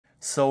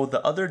So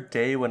the other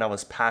day when I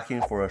was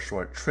packing for a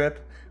short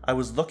trip, I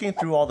was looking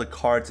through all the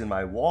cards in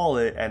my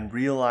wallet and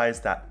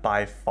realized that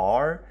by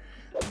far,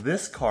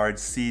 this card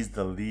sees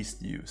the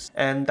least use.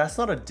 And that's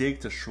not a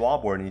dig to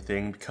Schwab or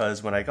anything,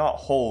 because when I got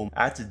home,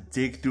 I had to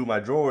dig through my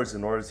drawers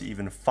in order to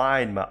even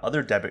find my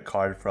other debit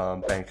card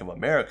from Bank of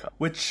America.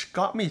 Which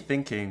got me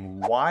thinking,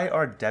 why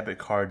are debit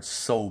cards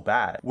so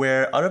bad?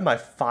 Where out of my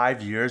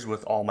 5 years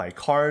with all my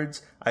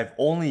cards, I've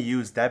only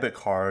used debit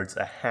cards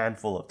a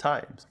handful of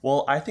times.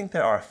 Well, I think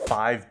there are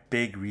 5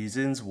 big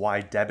reasons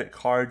why debit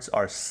cards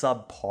are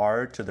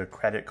subpar to their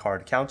credit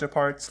card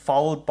counterparts,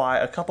 followed by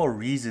a couple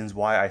reasons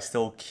why I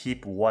still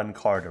keep one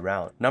card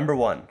around. Number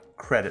 1.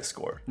 Credit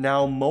score.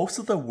 Now, most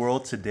of the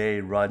world today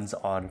runs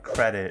on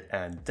credit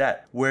and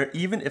debt, where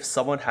even if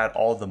someone had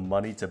all the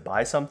money to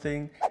buy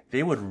something,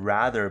 they would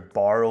rather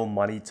borrow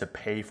money to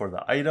pay for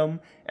the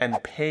item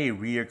and pay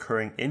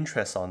reoccurring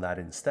interest on that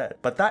instead.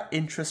 But that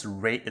interest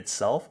rate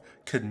itself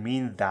could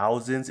mean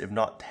thousands, if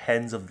not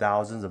tens of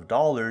thousands of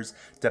dollars,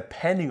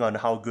 depending on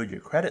how good your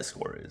credit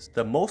score is.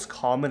 The most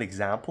common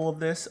example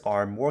of this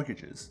are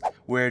mortgages,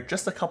 where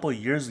just a couple of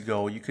years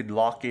ago, you could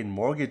lock in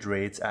mortgage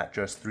rates at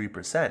just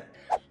 3%.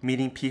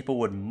 Meaning people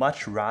would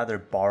much rather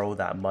borrow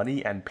that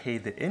money and pay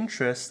the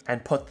interest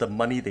and put the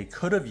money they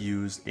could have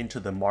used into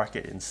the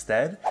market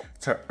instead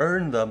to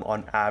earn them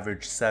on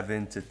average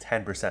 7 to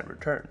 10%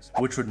 returns,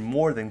 which would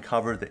more than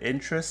cover the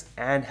interest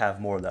and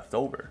have more left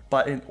over.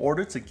 But in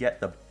order to get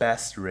the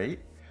best rate,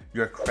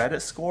 your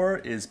credit score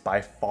is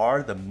by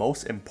far the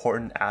most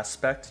important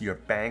aspect your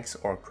banks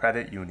or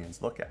credit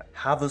unions look at.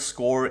 Have a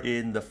score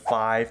in the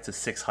 5 to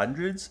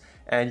 600s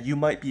and you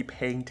might be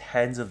paying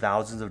tens of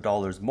thousands of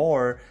dollars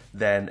more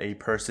than a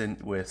person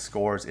with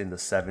scores in the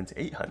 7 to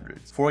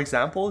 800s. For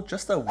example,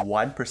 just a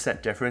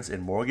 1% difference in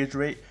mortgage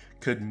rate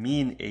could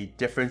mean a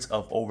difference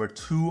of over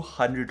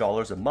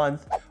 $200 a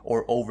month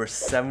or over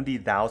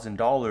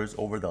 $70,000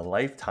 over the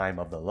lifetime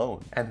of the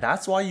loan. And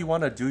that's why you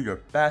want to do your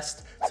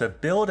best to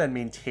build and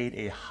maintain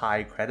a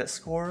high credit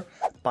score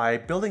by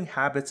building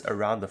habits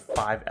around the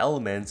 5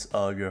 elements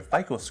of your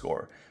FICO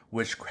score,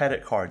 which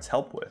credit cards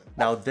help with.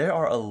 Now, there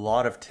are a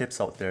lot of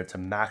tips out there to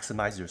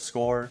maximize your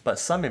score, but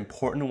some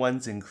important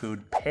ones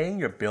include paying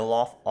your bill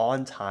off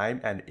on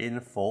time and in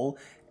full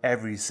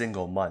every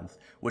single month,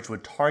 which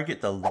would target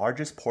the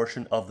largest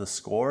portion of the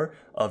score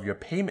of your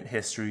payment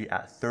history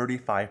at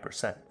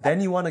 35%.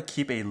 Then you want to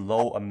keep a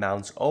low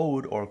amounts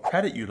owed or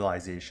credit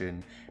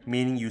utilization,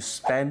 meaning you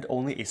spend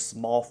only a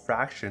small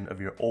fraction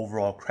of your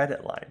overall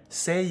credit line.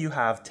 Say you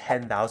have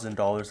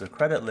 $10,000 of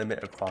credit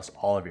limit across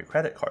all of your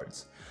credit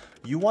cards.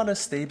 You want to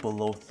stay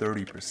below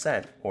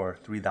 30% or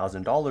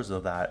 $3,000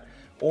 of that,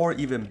 or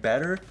even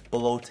better,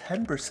 below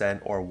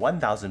 10% or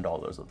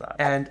 $1,000 of that.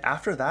 And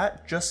after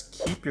that, just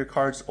keep your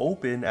cards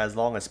open as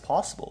long as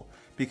possible,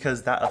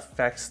 because that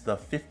affects the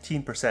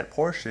 15%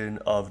 portion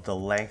of the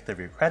length of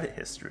your credit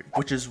history,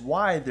 which is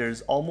why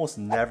there's almost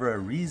never a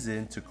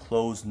reason to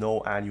close no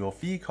annual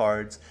fee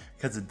cards,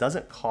 because it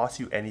doesn't cost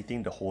you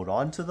anything to hold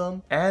on to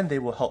them, and they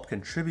will help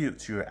contribute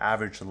to your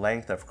average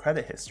length of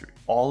credit history.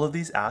 All of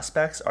these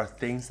aspects are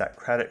things that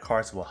credit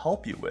cards will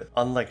help you with,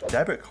 unlike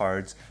debit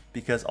cards,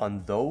 because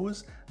on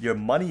those, your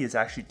money is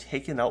actually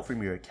taken out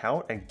from your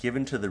account and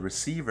given to the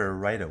receiver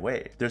right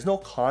away. There's no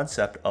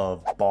concept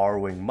of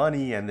borrowing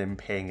money and then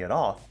paying it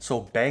off, so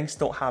banks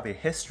don't have a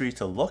history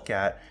to look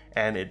at,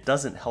 and it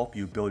doesn't help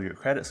you build your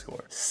credit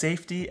score.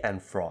 Safety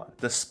and fraud.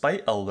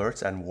 Despite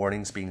alerts and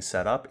warnings being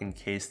set up in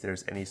case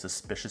there's any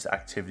suspicious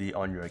activity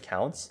on your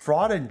accounts,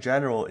 fraud in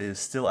general is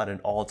still at an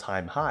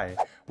all-time high,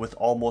 with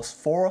almost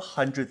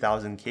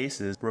 400,000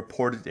 cases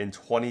reported in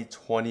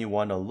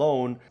 2021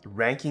 alone,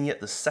 ranking it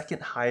the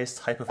second highest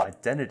type of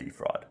identity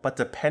fraud. But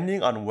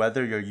depending on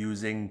whether you're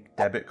using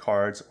debit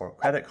cards or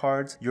credit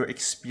cards, your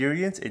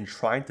experience in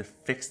trying to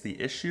fix the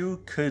issue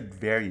could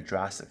vary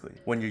drastically.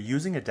 When you're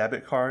using a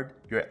debit card,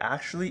 you're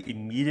actually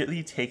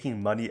immediately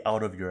taking money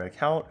out of your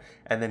account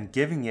and then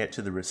giving it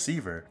to the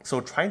receiver.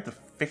 So trying to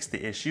fix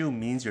the issue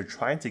means you're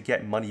trying to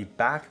get money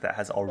back that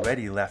has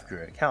already left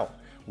your account,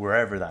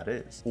 wherever that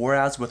is.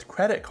 Whereas with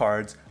credit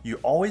cards, you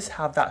always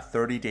have that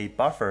 30-day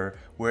buffer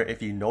where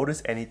if you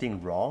notice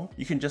anything wrong,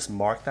 you can just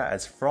mark that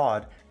as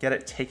fraud, get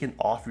it taken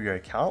off your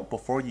account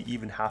before you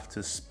even have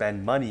to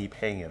spend money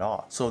paying it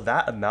off. So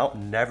that amount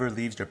never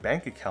leaves your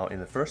bank account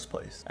in the first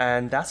place.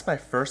 And that's my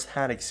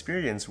first-hand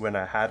experience when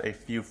I had a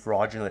few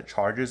fraudulent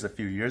charges a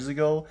few years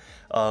ago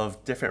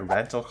of different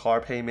rental car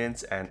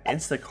payments and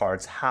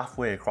Instacarts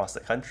halfway across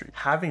the country.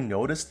 Having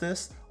noticed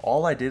this,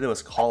 all I did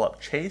was call up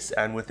Chase,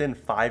 and within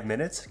 5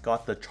 minutes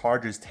got the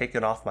charges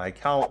taken off my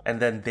account, and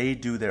then they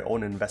do their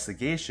own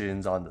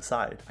investigations on the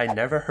side. I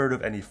never heard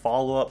of any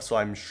follow-up, so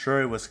I'm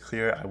sure it was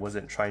clear I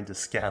wasn't trying to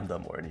scam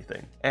them or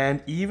anything.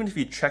 And even if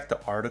you check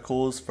the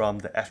articles from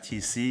the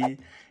FTC,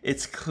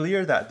 it's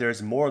clear that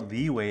there's more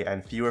leeway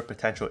and fewer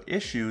potential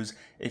issues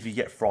if you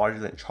get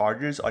fraudulent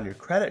charges on your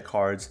credit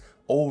cards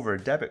over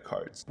debit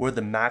cards, where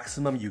the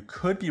maximum you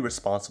could be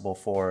responsible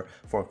for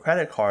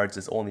credit cards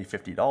is only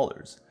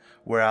 $50.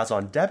 Whereas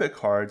on debit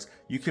cards,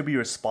 you could be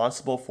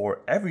responsible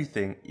for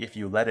everything if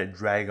you let it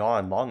drag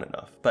on long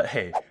enough. But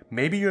hey,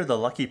 maybe you're the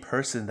lucky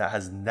person that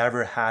has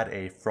never had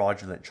a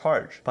fraudulent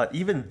charge. But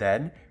even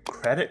then,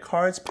 credit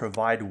cards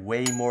provide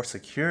way more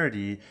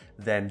security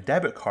than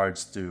debit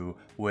cards do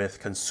with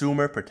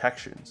consumer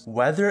protections.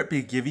 Whether it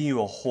be giving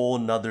you a whole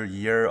nother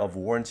year of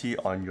warranty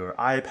on your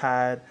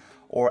iPad,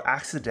 or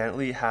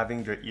accidentally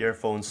having your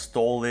earphones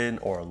stolen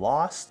or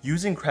lost,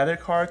 using credit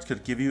cards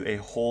could give you a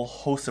whole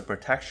host of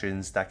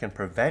protections that can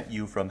prevent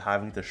you from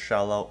having to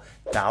shell out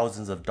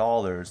thousands of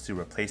dollars to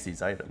replace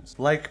these items.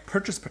 Like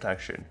purchase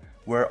protection,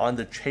 where on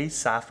the Chase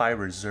Sapphire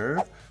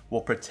Reserve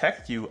will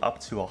protect you up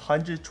to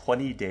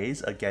 120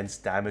 days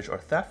against damage or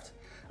theft,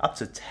 up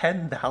to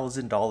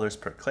 $10,000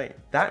 per claim.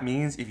 That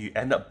means if you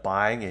end up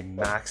buying a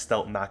maxed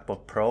out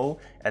MacBook Pro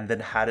and then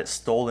had it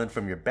stolen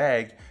from your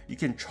bag, you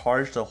can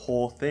charge the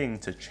whole thing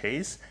to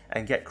Chase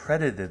and get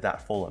credited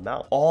that full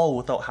amount, all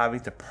without having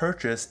to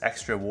purchase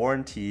extra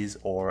warranties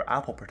or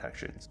Apple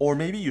protections. Or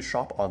maybe you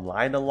shop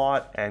online a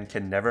lot and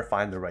can never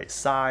find the right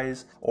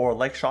size, or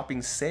like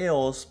shopping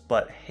sales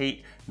but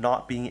hate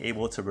not being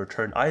able to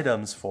return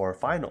items for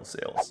final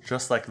sales,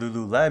 just like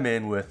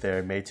Lululemon with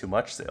their Made Too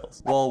Much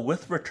sales. Well,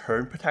 with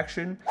return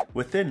protection,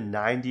 within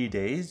 90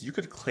 days, you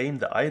could claim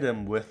the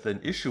item with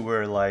an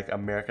issuer like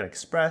American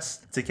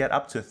Express to get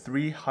up to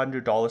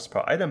 $300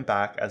 per item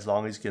back as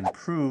long as you can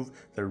prove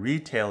the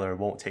retailer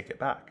won't take it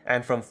back.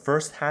 And from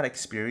first-hand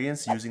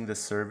experience using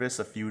this service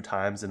a few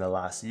times in the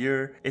last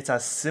year, it's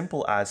as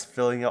simple as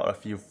filling out a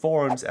few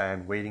forms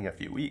and waiting a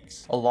few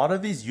weeks. A lot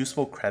of these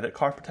useful credit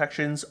card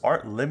protections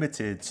aren't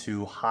limited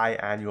to high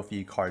annual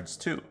fee cards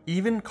too.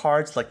 Even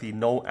cards like the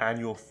no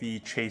annual fee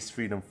Chase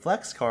Freedom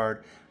Flex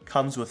card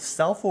comes with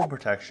cell phone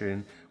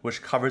protection,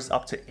 which covers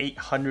up to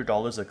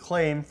 $800 a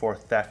claim for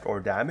theft or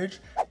damage,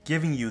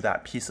 giving you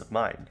that peace of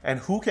mind. And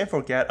who can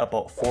forget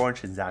about foreign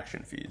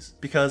transaction fees?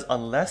 Because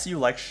unless you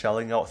like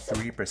shelling out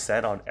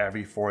 3% on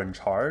every foreign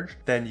charge,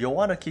 then you'll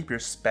want to keep your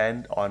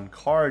spend on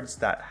cards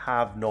that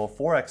have no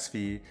forex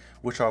fee,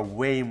 which are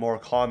way more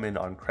common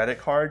on credit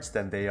cards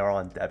than they are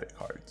on debit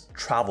cards.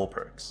 Travel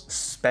perks.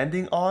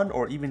 Spending on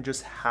or even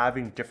just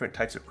having different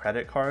types of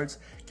credit cards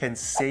can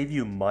save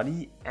you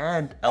money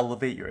and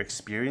elevate your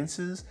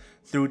experiences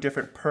through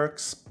different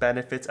perks,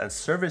 benefits, and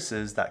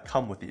services that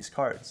come with these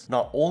cards.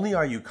 Not only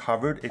are you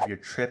covered if your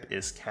trip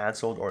is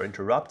canceled or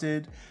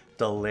interrupted,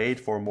 delayed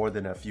for more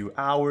than a few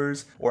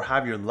hours, or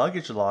have your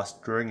luggage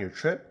lost during your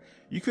trip,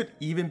 you could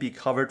even be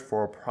covered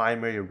for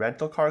primary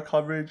rental car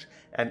coverage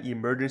and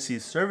emergency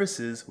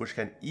services, which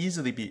can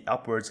easily be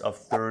upwards of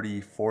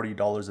 $30,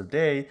 $40 a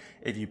day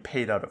if you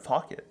paid out of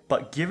pocket.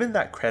 But given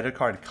that credit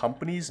card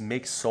companies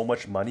make so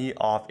much money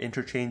off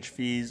interchange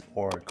fees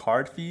or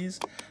card fees,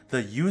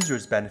 the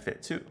users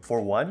benefit too.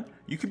 For one,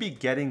 you could be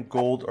getting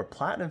gold or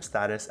platinum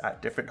status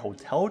at different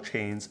hotel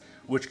chains,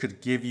 which could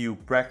give you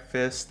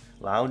breakfast,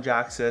 lounge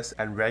access,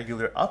 and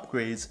regular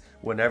upgrades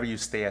whenever you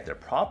stay at their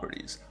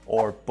properties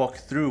or book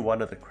through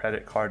one of the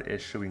credit card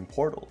issuing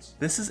portals.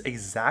 This is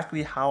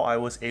exactly how I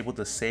was able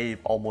to save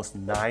almost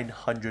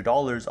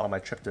 $900 on my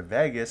trip to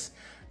Vegas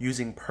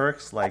using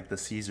perks like the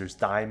Caesars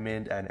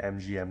Diamond and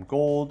MGM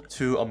Gold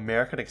to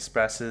American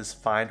Express's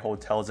Fine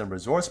Hotels and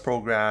Resorts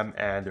program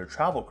and their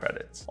travel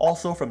credits.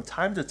 Also, from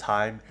time to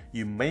time,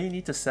 you may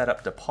need to set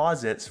up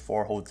deposits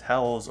for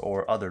hotels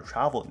or other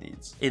travel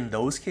needs. In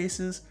those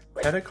cases,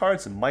 credit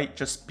cards might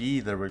just be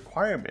the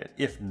requirement.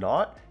 If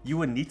not, you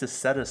would need to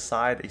set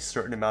aside a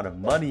certain amount of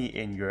money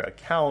in your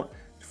account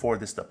for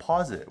this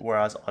deposit,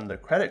 whereas on the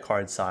credit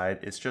card side,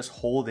 it's just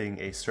holding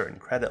a certain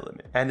credit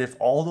limit. And if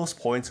all those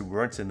points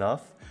weren't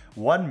enough,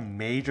 one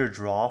major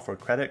draw for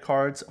credit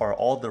cards are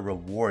all the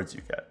rewards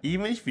you get.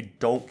 Even if you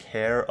don't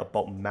care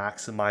about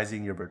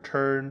maximizing your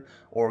return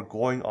or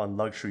going on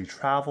luxury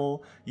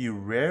travel, you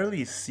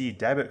rarely see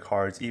debit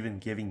cards even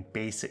giving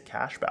basic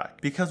cashback.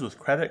 Because with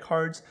credit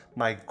cards,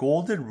 my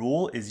golden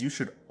rule is you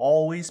should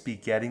always be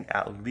getting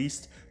at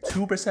least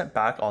 2%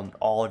 back on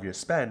all of your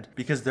spend,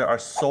 because there are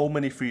so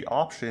many free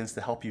options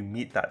to help you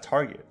meet that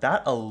target.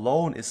 That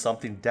alone is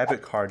something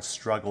debit cards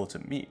struggle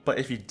to meet. But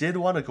if you did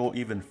want to go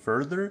even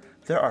further,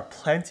 there are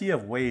plenty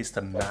of ways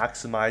to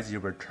maximize your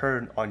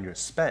return on your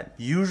spend,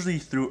 usually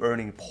through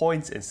earning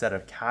points instead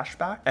of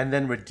cashback, and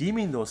then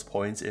redeeming those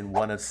points in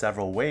one of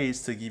several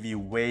ways to give you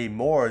way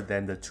more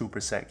than the 2%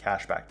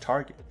 cashback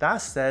target. That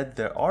said,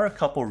 there are a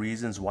couple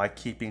reasons why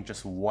keeping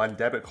just one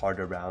debit card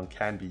around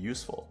can be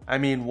useful. I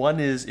mean, one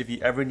is if you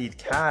ever need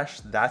cash,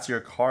 that's your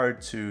card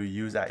to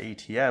use at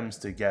ATMs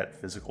to get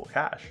physical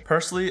cash.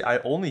 Personally, I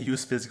only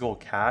use physical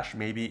cash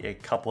maybe a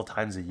couple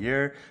times a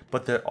year,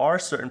 but there are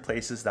certain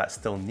places that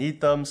still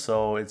need them,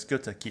 so it's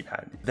good to keep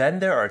handy. Then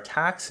there are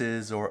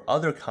taxes or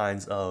other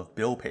kinds of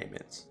bill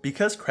payments.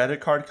 Because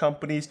credit card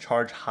companies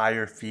charge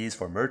higher fees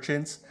for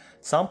merchants,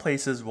 Some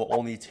places will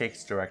only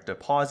take direct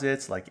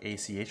deposits like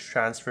ACH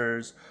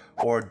transfers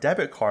or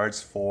debit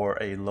cards for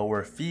a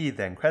lower fee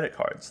than credit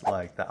cards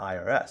like the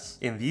IRS.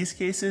 In these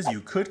cases,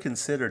 you could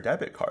consider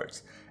debit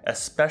cards,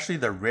 especially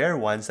the rare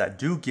ones that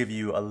do give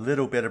you a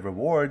little bit of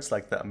rewards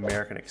like the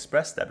American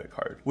Express debit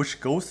card,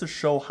 which goes to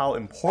show how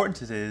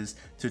important it is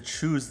to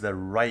choose the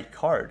right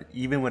card,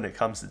 even when it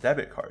comes to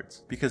debit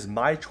cards. Because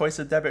my choice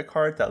of debit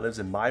card that lives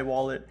in my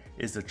wallet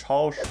is the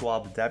Charles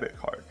Schwab debit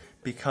card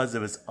because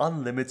of its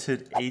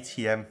unlimited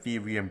ATM fee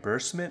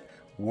reimbursement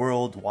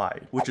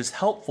worldwide, which is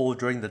helpful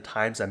during the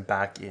times I'm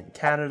back in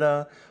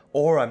Canada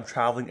or I'm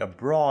traveling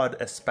abroad,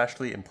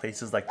 especially in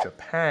places like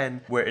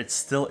Japan, where it's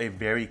still a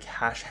very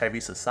cash-heavy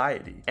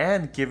society.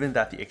 And given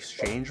that the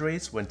exchange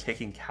rates when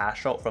taking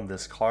cash out from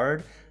this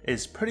card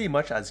is pretty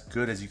much as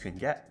good as you can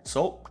get.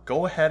 So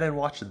go ahead and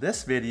watch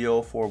this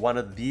video for one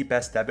of the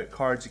best debit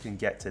cards you can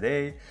get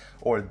today,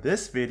 or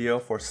this video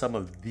for some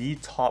of the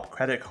top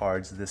credit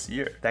cards this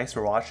year. Thanks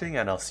for watching,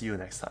 and I'll see you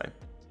next time.